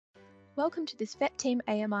Welcome to this Vet Team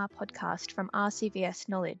AMR podcast from RCVS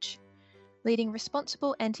Knowledge, leading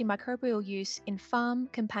responsible antimicrobial use in farm,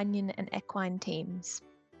 companion and equine teams.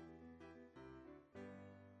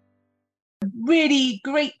 Really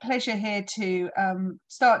great pleasure here to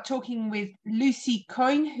start talking with Lucy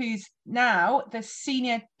Coyne, who's now the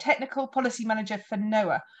Senior Technical Policy Manager for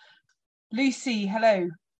NOAA. Lucy, hello.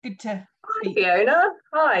 Good to speak. Hi, Fiona.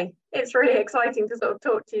 Hi. It's really exciting to sort of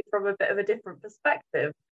talk to you from a bit of a different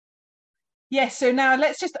perspective. Yes, so now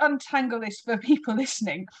let's just untangle this for people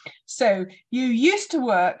listening. So you used to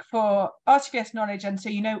work for RCVS Knowledge, and so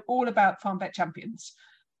you know all about Farm Vet Champions.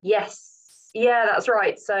 Yes, yeah, that's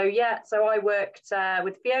right. So I worked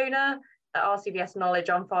with Fiona at RCVS Knowledge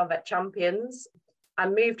on Farm Vet Champions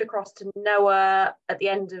and moved across to NOAA at the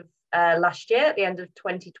end of last year, at the end of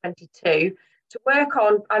 2022, to work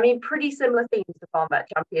on, pretty similar themes to Farm Vet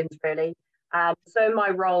Champions, really. So in my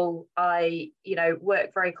role, I,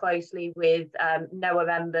 work very closely with NOAA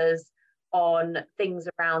members on things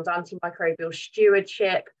around antimicrobial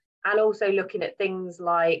stewardship and also looking at things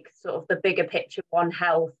like sort of the bigger picture One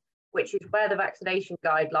Health, which is where the vaccination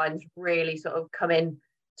guidelines really sort of come in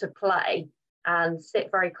to play and sit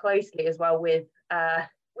very closely as well with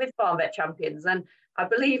Farm Vet Champions. And I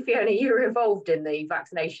believe, Fiona, you were involved in the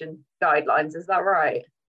vaccination guidelines, is that right?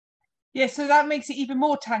 Yeah, so that makes it even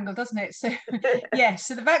more tangled, doesn't it? So yes,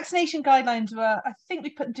 so the vaccination guidelines were, I think we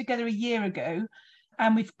put them together a year ago,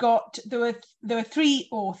 and there were three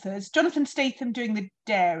authors: Jonathan Statham doing the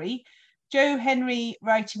dairy, Joe Henry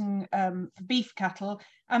writing for beef cattle,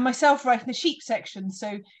 and myself writing the sheep section.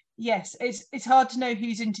 So yes, it's hard to know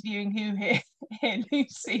who's interviewing who here,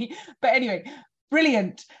 Lucy. But anyway,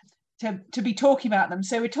 brilliant to be talking about them.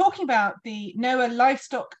 So we're talking about the NOAA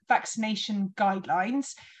livestock vaccination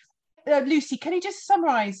guidelines. Lucy, can you just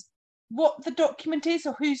summarise what the document is,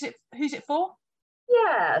 or who's it for?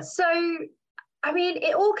 Yeah, so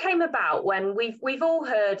it all came about when we've all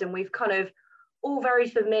heard, and we've kind of all very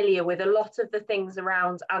familiar with a lot of the things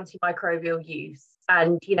around antimicrobial use,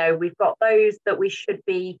 and we've got those that we should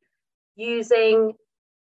be using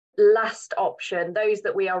last option, those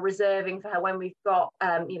that we are reserving for when we've got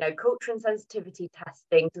culture and sensitivity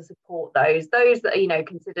testing to support those that are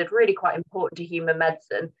considered really quite important to human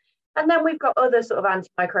medicine. And then we've got other sort of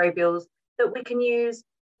antimicrobials that we can use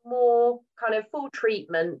more kind of full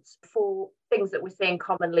treatment for things that we're seeing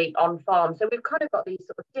commonly on farms. So we've kind of got these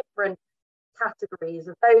sort of different categories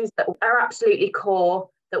of those that are absolutely core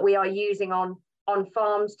that we are using on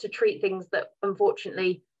farms to treat things that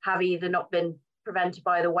unfortunately have either not been prevented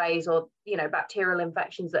by the ways, or bacterial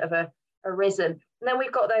infections that have arisen. And then we've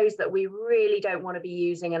got those that we really don't want to be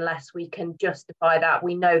using unless we can justify that.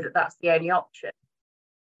 We know that that's the only option.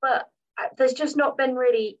 But there's just not been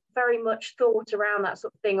really very much thought around that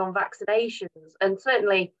sort of thing on vaccinations. And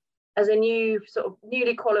certainly as a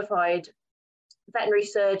newly qualified veterinary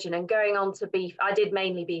surgeon and going on to beef, I did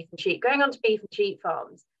mainly beef and sheep, going on to beef and sheep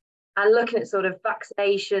farms and looking at sort of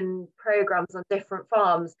vaccination programs on different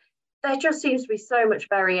farms, there just seems to be so much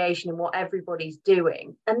variation in what everybody's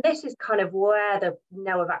doing. And this is kind of where the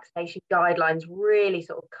NOAA vaccination guidelines really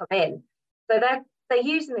sort of come in. So they're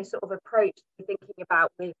using this sort of approach to thinking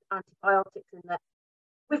about with antibiotics, in that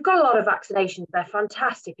we've got a lot of vaccinations, they're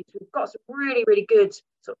fantastic. We've got some really, really good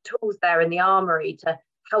sort of tools there in the armoury to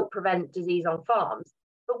help prevent disease on farms.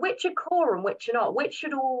 But which are core and which are not? Which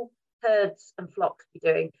should all herds and flocks be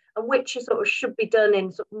doing? And which are sort of should be done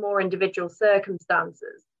in sort of more individual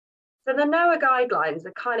circumstances? So the NOAA guidelines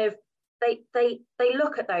are kind of, they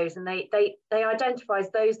look at those and they identify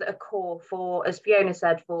those that are core for, as Fiona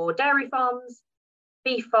said, for dairy farms,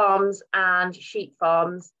 beef farms and sheep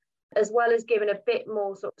farms, as well as giving a bit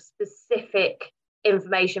more sort of specific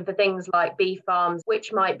information for things like beef farms,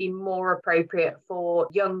 which might be more appropriate for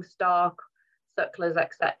young stock, sucklers,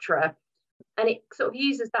 etc. And it sort of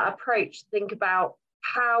uses that approach to think about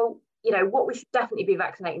how, what we should definitely be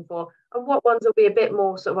vaccinating for and what ones will be a bit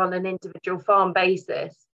more sort of on an individual farm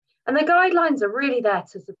basis. And the guidelines are really there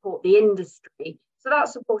to support the industry. So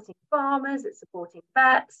that's supporting farmers, it's supporting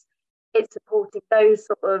vets, it's supporting those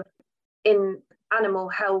sort of in animal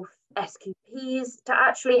health SQPs to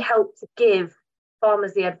actually help to give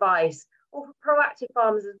farmers the advice, or for proactive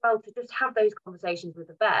farmers as well, to just have those conversations with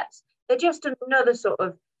the vets. They're just another sort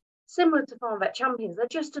of, similar to Farm Vet Champions, they're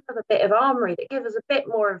just another bit of armoury that give us a bit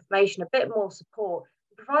more information, a bit more support,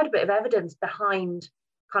 provide a bit of evidence behind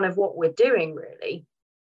kind of what we're doing, really.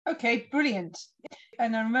 Okay, brilliant.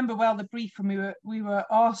 And I remember well the brief when we were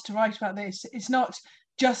asked to write about this. It's not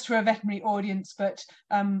just for a veterinary audience, but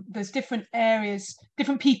there's different areas,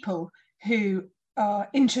 different people who are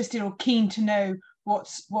interested or keen to know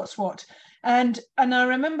what's what. And I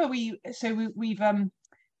remember we've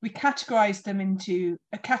categorized them into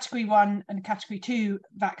a category 1 and a category 2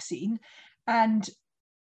 vaccine. And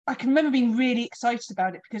I can remember being really excited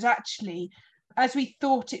about it, because actually, as we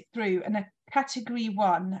thought it through, and a category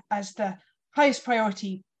 1 as the highest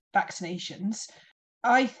priority vaccinations,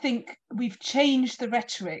 I think we've changed the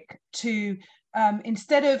rhetoric to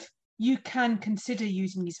instead of you can consider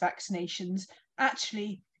using these vaccinations,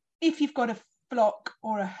 actually, if you've got a flock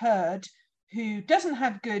or a herd who doesn't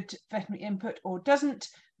have good veterinary input or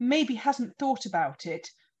maybe hasn't thought about it,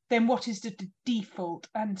 then what is the default?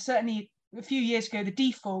 And certainly a few years ago, the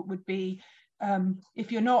default would be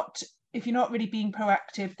if you're not really being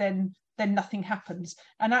proactive, then nothing happens.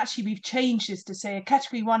 And actually, we've changed this to say a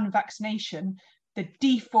category 1 vaccination, the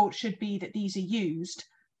default should be that these are used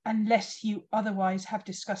unless you otherwise have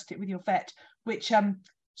discussed it with your vet, which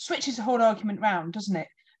switches the whole argument round, doesn't it?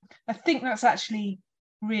 I think that's actually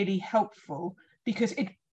really helpful, because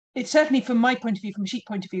it certainly, from my point of view, from a sheep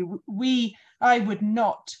point of view, I would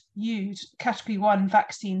not use category 1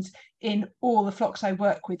 vaccines in all the flocks I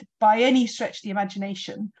work with by any stretch of the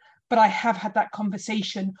imagination, but I have had that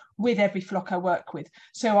conversation with every flock I work with.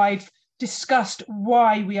 So I've discussed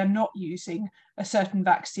why we are not using a certain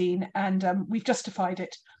vaccine, and we've justified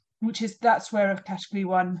it, that's where a category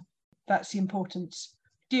 1, that's the importance.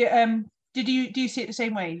 Do you see it the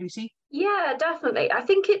same way, Lucy? Yeah, definitely. I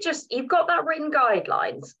think you've got that written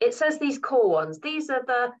guidelines. It says these core ones, these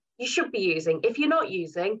are you should be using. If you're not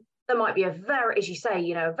using, there might be a very, as you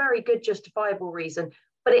say, a very good justifiable reason,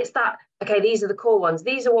 but it's that, okay, these are the core ones.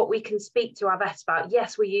 These are what we can speak to our vets about.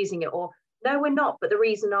 Yes, we're using it, or no, we're not. But the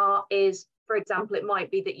reason is, for example, it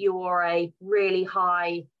might be that you are a really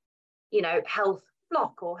high, health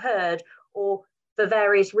flock or herd, or for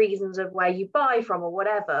various reasons of where you buy from or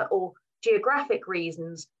whatever, or geographic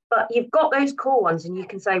reasons. But you've got those core ones, and you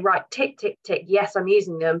can say, right, tick, tick, tick, yes, I'm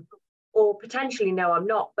using them, or potentially, no, I'm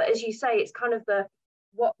not. But as you say, it's kind of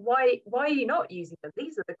why are you not using them?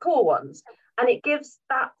 These are the core ones. And it gives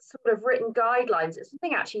that sort of written guidelines. It's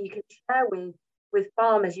something actually you can share with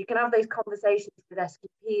farmers. You can have those conversations with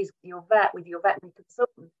SQPs, with your veterinary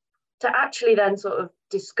consultant, to actually then sort of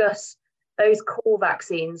discuss those core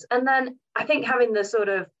vaccines. And then I think having the sort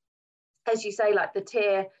of, as you say, like the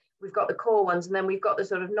tier, we've got the core ones, and then we've got the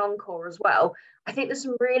sort of non-core as well. I think there's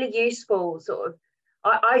some really useful sort of,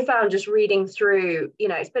 I found just reading through,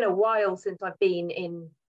 it's been a while since I've been in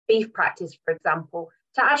beef practice, for example,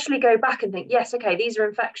 to actually go back and think, yes, okay, these are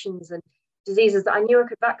infections and diseases that I knew I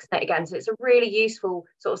could vaccinate against. It's a really useful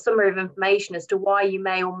sort of summary of information as to why you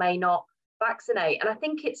may or may not vaccinate. And I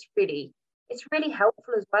think it's really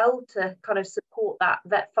helpful as well to kind of support that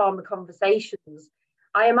vet farmer conversations.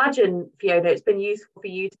 I imagine, Fiona, it's been useful for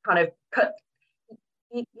you to kind of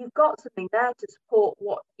you've got something there to support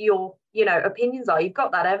what your opinions are. You've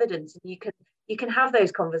got that evidence, and you can have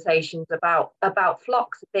those conversations about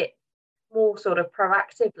flocks a bit more sort of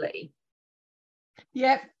proactively.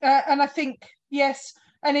 Yeah, and I think, yes,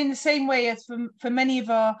 and in the same way as for many of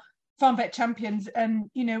our farm vet champions,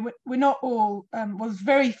 we're not all,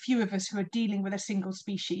 very few of us who are dealing with a single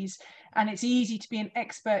species, and it's easy to be an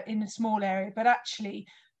expert in a small area, but actually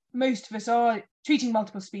most of us are treating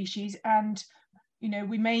multiple species, and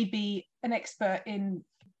we may be an expert in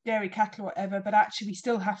dairy, cattle, or whatever, but actually we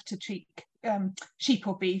still have to treat sheep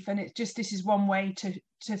or beef, and this is one way to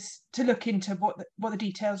look into what the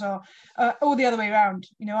details are, or the other way around.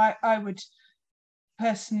 I would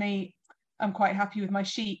personally, I'm quite happy with my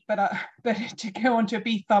sheep, but to go onto a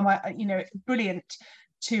beef farm, it's brilliant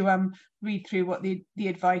to read through what the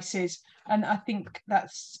advice is, and I think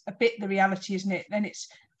that's a bit the reality, isn't it? And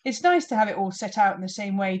it's nice to have it all set out in the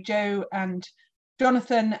same way. Joe and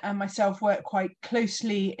Jonathan and myself work quite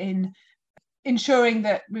closely in ensuring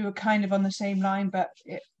that we were kind of on the same line, but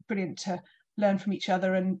it's brilliant to learn from each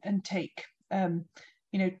other and take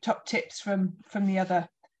top tips from the other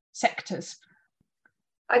sectors.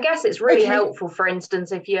 I guess it's really helpful, for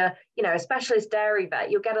instance, if you're a specialist dairy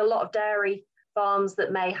vet, you'll get a lot of dairy farms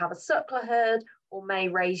that may have a suckler herd or may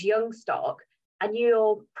raise young stock, and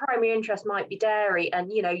your primary interest might be dairy,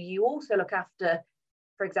 and you also look after,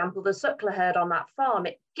 for example, the suckler herd on that farm.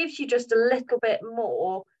 It gives you just a little bit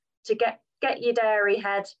more to get your dairy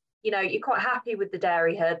head. You're quite happy with the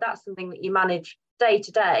dairy herd. That's something that you manage day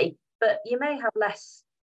to day, but you may have less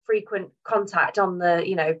frequent contact on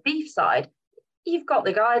the beef side. You've got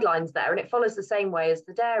the guidelines there, and it follows the same way as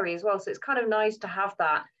the dairy as well. So it's kind of nice to have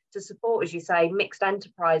that to support, as you say, mixed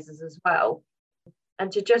enterprises as well,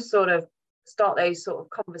 and to just sort of start those sort of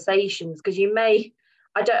conversations, because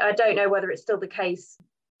I don't know whether it's still the case.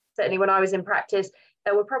 Certainly when I was in practice,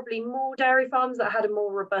 there were probably more dairy farms that had a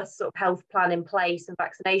more robust sort of health plan in place and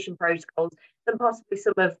vaccination protocols than possibly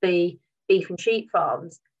some of the beef and sheep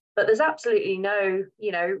farms. But there's absolutely no,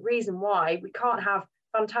 reason why we can't have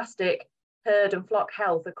fantastic herd and flock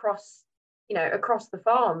health across the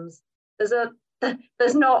farms. There's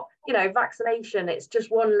not, vaccination. It's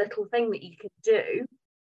just one little thing that you can do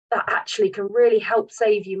that actually can really help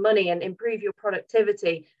save you money and improve your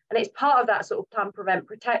productivity. And it's part of that sort of plan, prevent,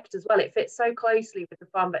 protect as well. It fits so closely with the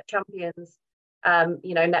Farm Vet Champions,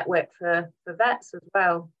 network for vets as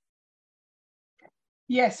well.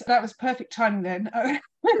 Yes, that was perfect timing then.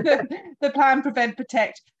 the plan, prevent,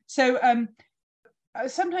 protect. So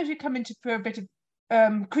sometimes we come into for a bit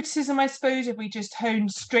of criticism, I suppose, if we just hone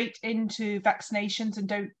straight into vaccinations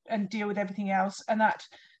and deal with everything else. And that,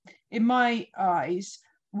 in my eyes,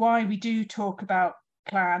 why we do talk about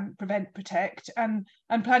plan, prevent, protect, and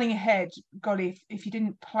planning ahead. Golly, if you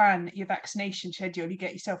didn't plan your vaccination schedule, you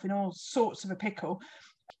get yourself in all sorts of a pickle.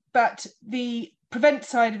 But the prevent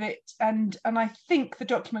side of it, and I think the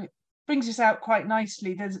document brings us out quite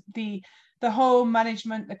nicely. There's the whole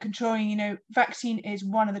management, the controlling, vaccine is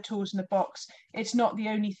one of the tools in the box. It's not the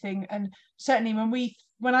only thing. And certainly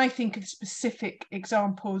when I think of specific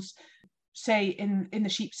examples, say in the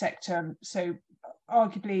sheep sector, so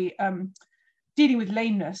arguably dealing with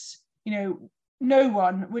lameness, no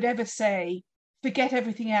one would ever say forget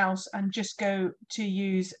everything else and just go to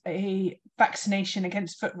use a vaccination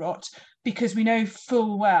against foot rot, because we know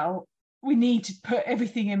full well we need to put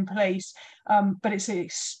everything in place, but it's an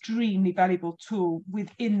extremely valuable tool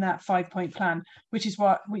within that 5-point plan, which is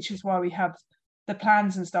why we have the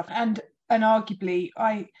plans and stuff. And arguably,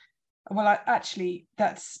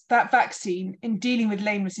 that vaccine in dealing with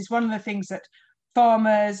lameness is one of the things that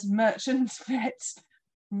farmers, merchants, vets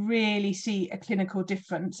really see a clinical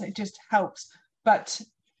difference. It just helps, but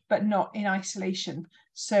not in isolation.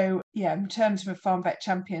 So yeah, in terms of Farm Vet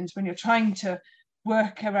Champions, when you're trying to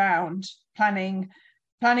work around planning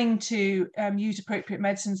to use appropriate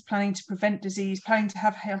medicines, planning to prevent disease, planning to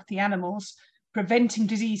have healthy animals, preventing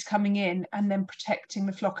disease coming in, and then protecting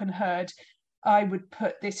the flock and herd, I would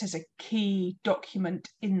put this as a key document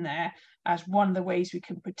in there as one of the ways we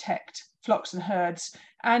can protect flocks and herds.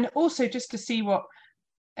 And also just to see what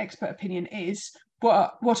expert opinion is,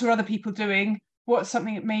 what are other people doing, what's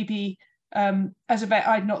something that maybe as a vet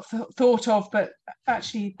I'd not thought of, but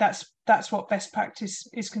actually that's what best practice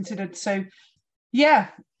is considered. So yeah,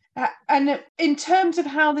 and in terms of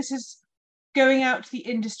how this is going out to the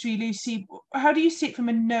industry, Lucy, how do you see it from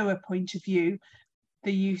a NOAA point of view,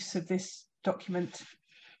 the use of this document?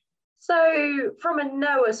 So from a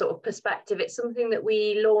NOAA sort of perspective, it's something that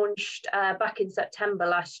we launched back in September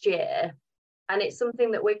last year. And it's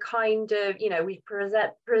something that we're kind of, we've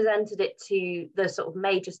presented it to the sort of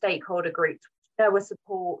major stakeholder groups. NOAA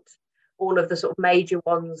support all of the sort of major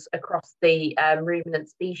ones across the ruminant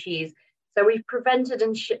species. So we've presented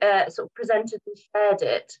and shared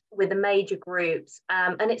it with the major groups.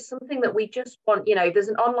 And it's something that we just want, there's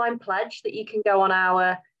an online pledge that you can go on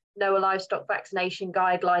our NOAA Livestock Vaccination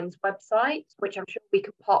Guidelines website, which I'm sure we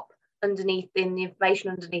can pop underneath in the information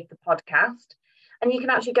underneath the podcast. And you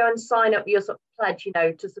can actually go and sign up your sort of pledge,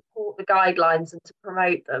 to support the guidelines and to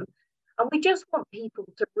promote them. And we just want people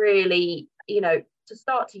to really, to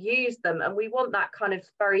start to use them. And we want that kind of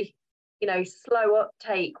very, slow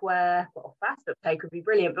uptake fast uptake would be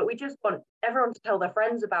brilliant, but we just want everyone to tell their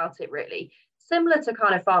friends about it, really. Similar to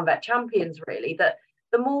kind of Farm Vet Champions, really, that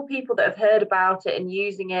the more people that have heard about it and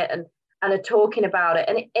using it and are talking about it,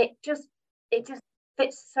 and it just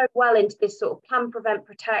fits so well into this sort of plan, prevent,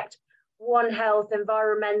 protect, One Health,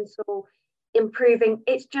 environmental, improving.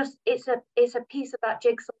 It's a piece of that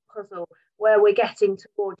jigsaw puzzle where we're getting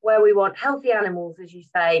towards where we want healthy animals, as you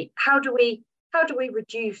say. How do we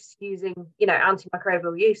reduce using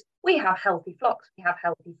antimicrobial use? We have healthy flocks, we have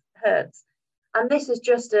healthy herds, and this is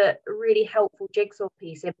just a really helpful jigsaw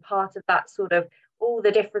piece in part of that sort of all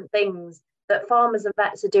the different things that farmers and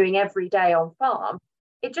vets are doing every day on farm.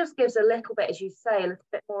 It just gives a little bit, as you say, a little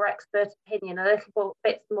bit more expert opinion, a little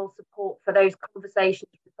bit more support for those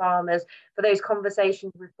conversations with farmers, for those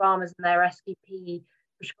conversations with farmers and their SVP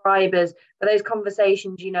prescribers, for those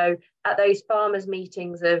conversations, at those farmers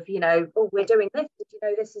meetings of, we're doing this,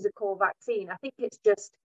 this is a core vaccine. I think it's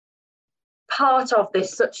just part of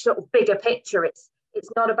this such sort of bigger picture. It's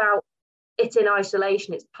not about it in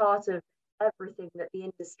isolation. It's part of everything that the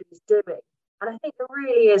industry is doing. And I think it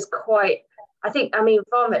really is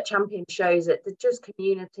Farm Vet Champions shows it, the just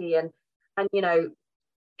community and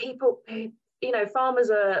people who,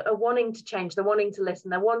 farmers are wanting to change, they're wanting to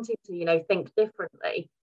listen, they're wanting to, think differently.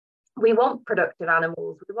 We want productive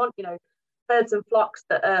animals. We want, herds and flocks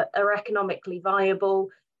that are economically viable,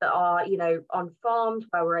 that are, you know, on farms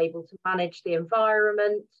where we're able to manage the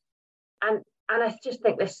environment. And I just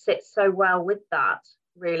think this sits so well with that,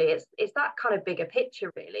 really. It's that kind of bigger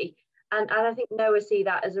picture, really. And I think NOAA see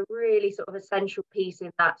that as a really sort of essential piece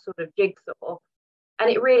in that sort of jigsaw. And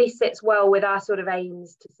it really sits well with our sort of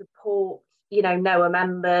aims to support, you know, NOAA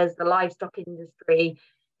members, the livestock industry,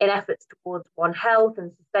 in efforts towards One Health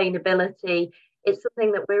and sustainability. It's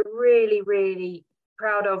something that we're really, really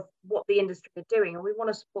proud of what the industry are doing, and we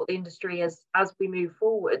want to support the industry as we move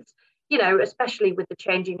forwards, you know, especially with the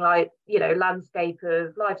changing landscape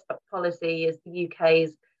of livestock policy as the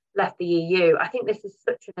UK's left the EU. I think this is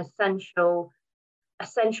such an essential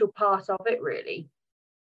part of it, really.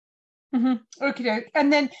 Okay,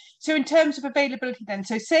 and then so in terms of availability, then,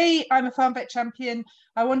 so say I'm a farm vet champion,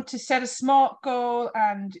 I want to set a SMART goal,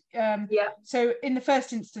 and so in the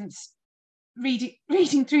first instance,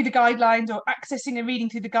 reading through the guidelines or accessing and reading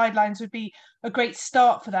through the guidelines would be a great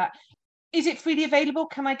start for that. Is it freely available?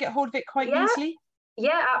 Can I get hold of it quite easily?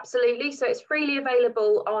 Yeah, absolutely. So it's freely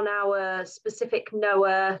available on our specific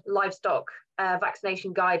NOAA livestock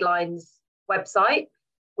vaccination guidelines website,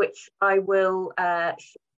 which we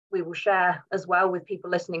will share as well with people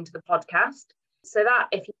listening to the podcast. So that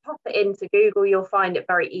if you pop it into Google, you'll find it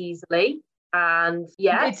very easily. And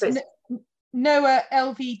it's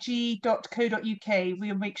noaalvg.co.uk.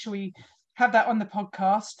 We'll make sure we have that on the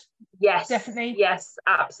podcast. Yes, definitely. Yes,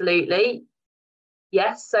 absolutely.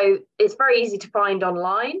 Yes, so it's very easy to find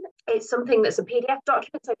online. It's something that's a PDF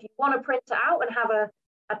document. So if you want to print it out and have a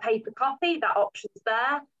paper copy, that option's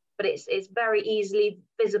there. But it's very easily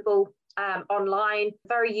visible online,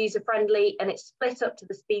 very user friendly, and it's split up to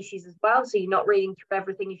the species as well. So you're not reading through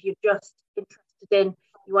everything. If you're just interested in,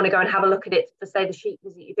 you want to go and have a look at it for, say, the sheep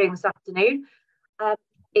visit you're doing this afternoon.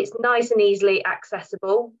 It's nice and easily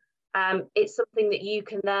accessible. It's something that you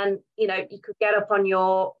can then, you know, you could get up on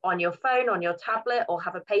your phone, on your tablet, or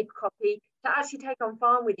have a paper copy to actually take on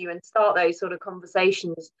farm with you and start those sort of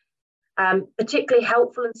conversations. Particularly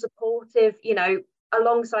helpful and supportive, you know,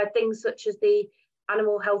 alongside things such as the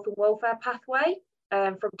Animal Health and Welfare Pathway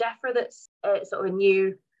from DEFRA. That's sort of a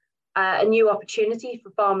new opportunity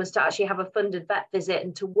for farmers to actually have a funded vet visit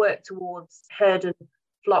and to work towards herd and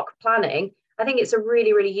flock planning. I think it's a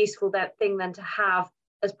really, really useful thing then to have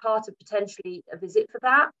as part of potentially a visit for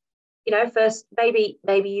that. You know, first, maybe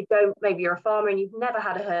you're a farmer and you've never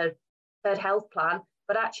had a herd health plan,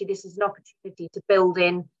 but actually this is an opportunity to build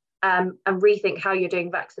in and rethink how you're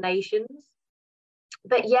doing vaccinations.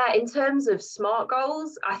 But yeah, in terms of SMART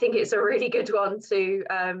goals, I think it's a really good one to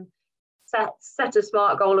set a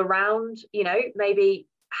SMART goal around. You know, maybe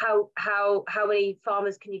how many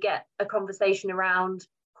farmers can you get a conversation around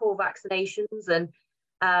core vaccinations and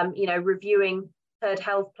you know, reviewing herd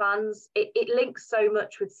health plans. It links so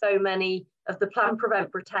much with so many of the plan,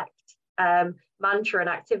 prevent, protect mantra and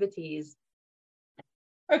activities.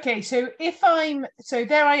 Okay, so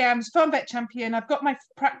there I am as a farm vet champion. I've got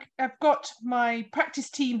my practice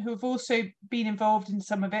team who have also been involved in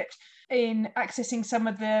some of it, in accessing some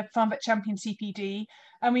of the farm vet champion CPD,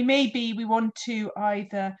 and we want to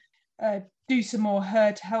either do some more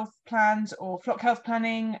herd health plans or flock health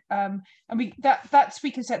planning, and we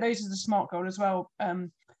can set those as a SMART goal as well.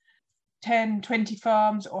 10, 20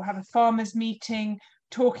 farms, or have a farmers meeting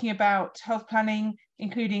talking about health planning,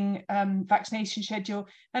 including vaccination schedule,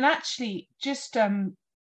 and actually just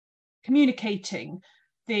communicating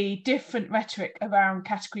the different rhetoric around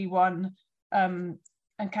category 1 and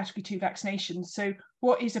category 2 vaccinations. So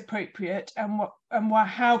what is appropriate and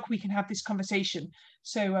how we can have this conversation.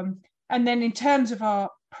 So and then in terms of our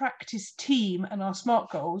practice team and our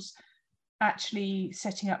SMART goals, actually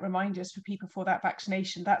setting up reminders for people for that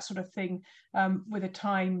vaccination, that sort of thing, with a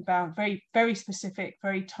time bound, very, very specific,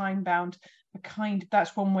 very time bound.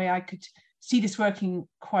 That's one way I could see this working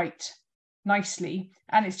quite nicely,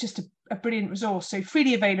 and it's just a brilliant resource. So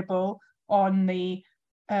freely available on the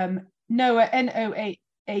NOAH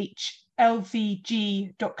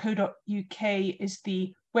lvg.co.uk is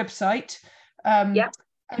the website.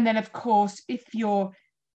 And then, of course, if you're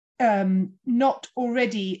not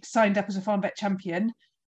already signed up as a farm vet champion,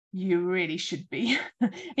 you really should be.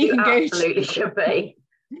 You absolutely should be.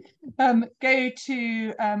 Go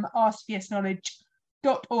to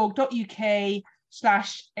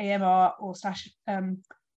rcvsknowledge.org.uk/AMR or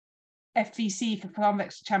 /FVC for farm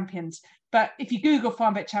vet champions. But if you Google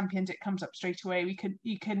farm vet champions, it comes up straight away.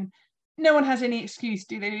 No one has any excuse,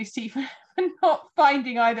 do they, Lucy, for not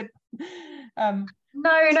finding either.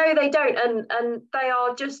 No, they don't, and they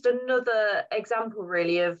are just another example,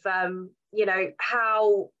 really, of you know,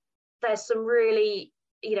 how there's some really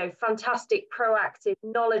you know, fantastic, proactive,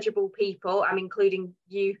 knowledgeable people. I'm including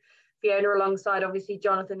you, Fiona, alongside obviously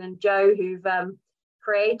Jonathan and Joe, who've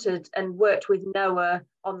created and worked with NOAA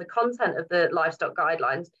on the content of the livestock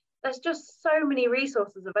guidelines. There's just so many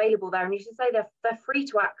resources available there, and you should say they're free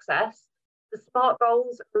to access. The SMART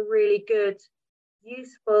goals are a really good,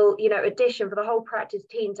 useful, you know, addition for the whole practice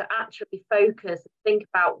team to actually focus and think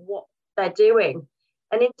about what they're doing.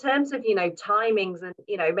 And in terms of, you know, timings and,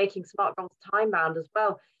 you know, making SMART goals time bound as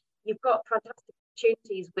well, you've got fantastic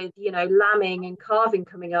opportunities with, you know, lambing and calving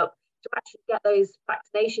coming up to actually get those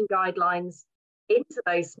vaccination guidelines into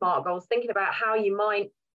those SMART goals, thinking about how you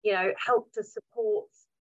might, you know, help to support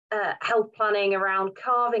health planning around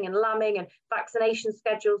calving and lambing and vaccination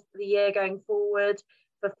schedules for the year going forward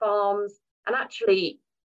for farms. And actually,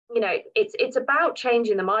 you know, it's about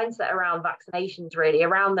changing the mindset around vaccinations, really,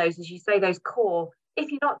 around those, as you say, those core. If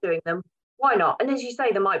you're not doing them, why not? And as you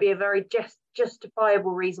say, there might be a very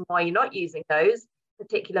justifiable reason why you're not using those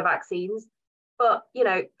particular vaccines. But, you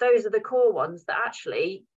know, those are the core ones that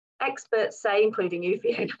actually experts say, including you,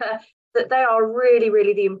 Fiona, that they are really,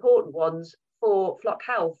 really the important ones for flock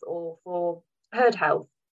health or for herd health.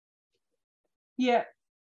 Yeah.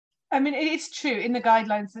 I mean, it's true in the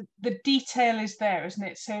guidelines that the detail is there, isn't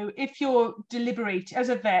it? So if you're deliberating as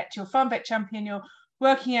a vet, you're farm vet champion, you're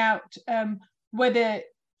working out whether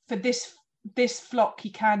for this flock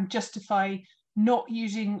you can justify not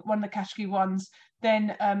using one of the category ones,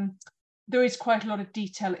 then there is quite a lot of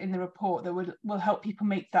detail in the report that will help people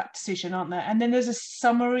make that decision, aren't there? And then there's a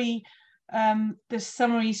summary. There's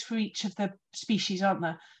summaries for each of the species, aren't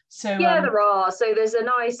there? So yeah, there are. So there's a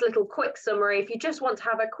nice little quick summary if you just want to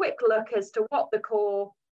have a quick look as to what the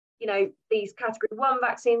core, you know, these category 1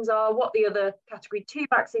 vaccines are, what the other category 2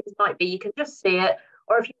 vaccines might be. You can just see it.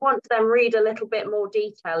 Or if you want to then read a little bit more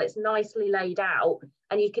detail, it's nicely laid out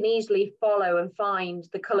and you can easily follow and find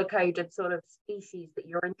the colour-coded sort of species that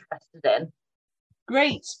you're interested in.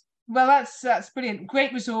 Great. Well, that's brilliant.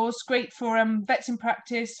 Great resource. Great for vets in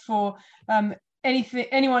practice, for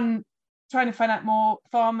anyone trying to find out more,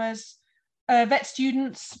 farmers, vet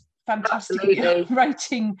students. Fantastic. Absolutely.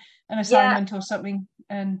 Writing an assignment or something.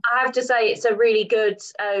 And I have to say, it's a really good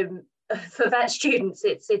for vet students.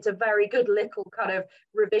 It's a very good little kind of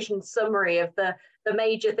revision summary of the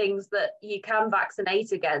major things that you can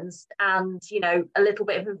vaccinate against, and, you know, a little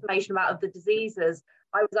bit of information about other diseases.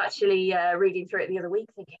 I was actually reading through it the other week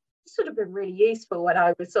thinking this would have been really useful when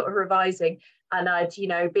I was sort of revising, and I'd, you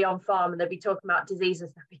know, be on farm and they'd be talking about diseases,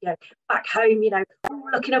 and I'd be, you know, back home, you know,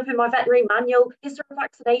 looking up in my veterinary manual, is there a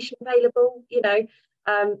vaccination available, you know?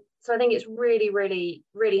 So I think it's really, really,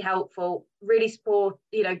 really helpful, really support,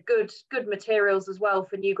 you know, good materials as well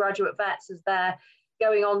for new graduate vets as they're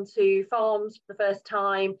going on to farms for the first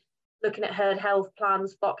time, looking at herd health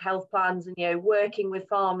plans, flock health plans, and, you know, working with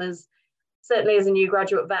farmers. Certainly as a new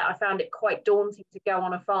graduate vet, I found it quite daunting to go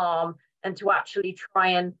on a farm and to actually try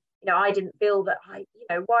and, you know, I didn't feel that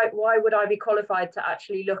why would I be qualified to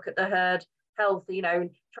actually look at the herd health, you know, and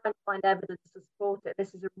try and find evidence to support it.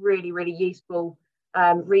 This is a really, really useful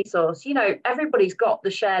resource. You know, everybody's got the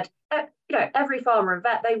shared, you know, every farmer and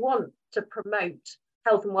vet, they want to promote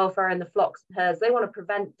health and welfare in the flocks and herds. They want to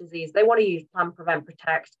prevent disease. They want to use plan, prevent,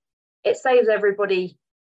 protect. It saves everybody,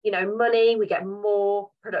 you know, money. We get more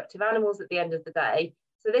productive animals at the end of the day.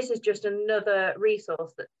 So this is just another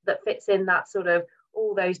resource that fits in that sort of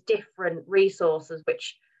all those different resources,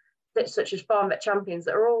 such as Farm Vet Champions,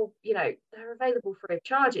 that are all, you know, they're available free of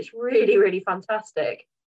charge. It's really, really fantastic.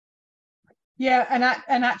 Yeah,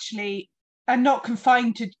 and actually, and not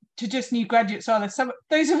confined to just new graduates, are there? Some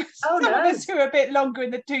those of us, of us who are a bit longer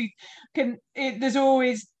in the tooth there's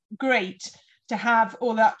always great to have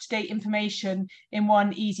all the up-to-date information in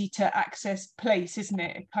one easy to access place, isn't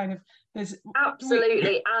it? Kind of, there's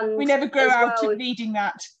absolutely, and we never grow out of needing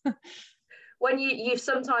that. When you've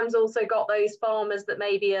sometimes also got those farmers that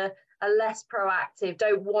maybe are less proactive,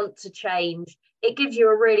 don't want to change, it gives you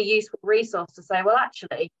a really useful resource to say, well,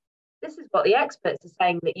 actually, this is what the experts are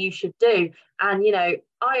saying that you should do. And, you know,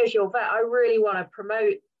 I, as your vet, I really want to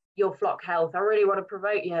promote your flock health. I really want to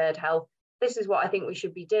promote your herd health. This is what I think we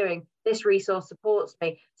should be doing. This resource supports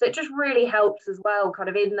me. So it just really helps as well, kind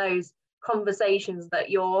of in those conversations that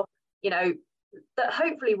you're, you know, that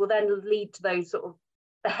hopefully will then lead to those sort of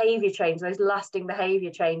behaviour changes, those lasting behaviour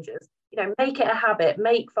changes. You know, make it a habit,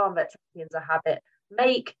 make Farm Vet Champions a habit,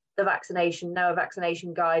 make the NOAA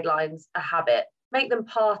vaccination guidelines a habit, make them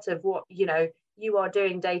part of what, you know, you are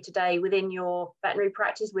doing day to day within your veterinary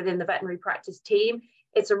practice, within the veterinary practice team.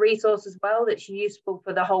 It's a resource as well that's useful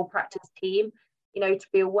for the whole practice team, you know, to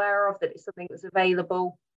be aware of, that it's something that's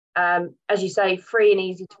available, as you say, free and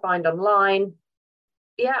easy to find online.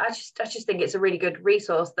 yeah, I just think it's a really good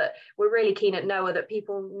resource that we're really keen at NOAA that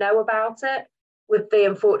people know about it. With the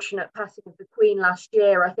unfortunate passing of the Queen last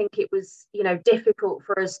year, I think it was, difficult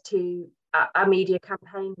for us to our media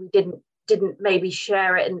campaign. We didn't maybe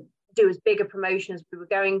share it and do as big a promotion as we were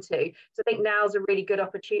going to. So I think now's a really good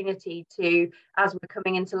opportunity to, as we're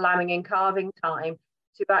coming into lambing and calving time,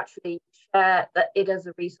 to actually share that it is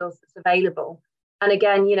a resource that's available. And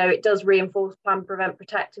again, it does reinforce plan, prevent,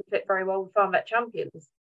 protect, and fit very well with Farm Vet Champions.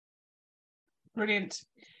 Brilliant.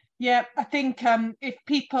 Yeah, I think if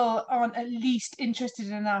people aren't at least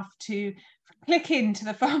interested enough to click into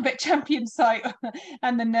the Farm Vet Champion site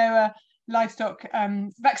and the NOAA livestock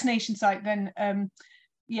vaccination site, then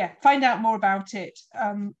find out more about it.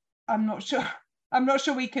 I'm not sure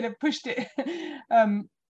we could have pushed it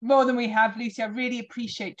more than we have, Lucy. I really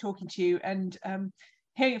appreciate talking to you and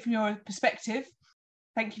hearing it from your perspective.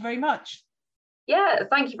 Thank you very much. Yeah,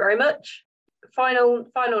 thank you very much. Final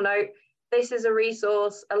note, this is a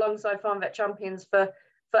resource alongside Farm Vet Champions for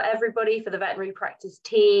everybody, for the veterinary practice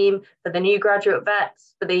team, for the new graduate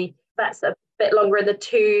vets, for the vets that are a bit longer in the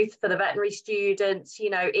tooth, for the veterinary students.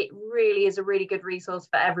 It really is a really good resource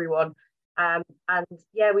for everyone. And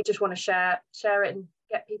yeah, we just want to share it and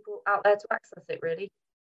get people out there to access it, really.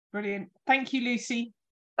 Brilliant. Thank you, Lucy.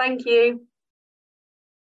 Thank you.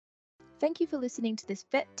 Thank you for listening to this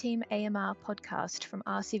Vet Team AMR podcast from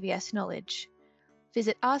RCVS Knowledge.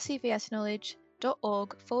 Visit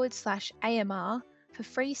rcvsknowledge.org/AMR for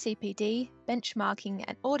free CPD, benchmarking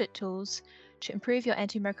and audit tools to improve your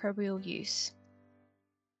antimicrobial use.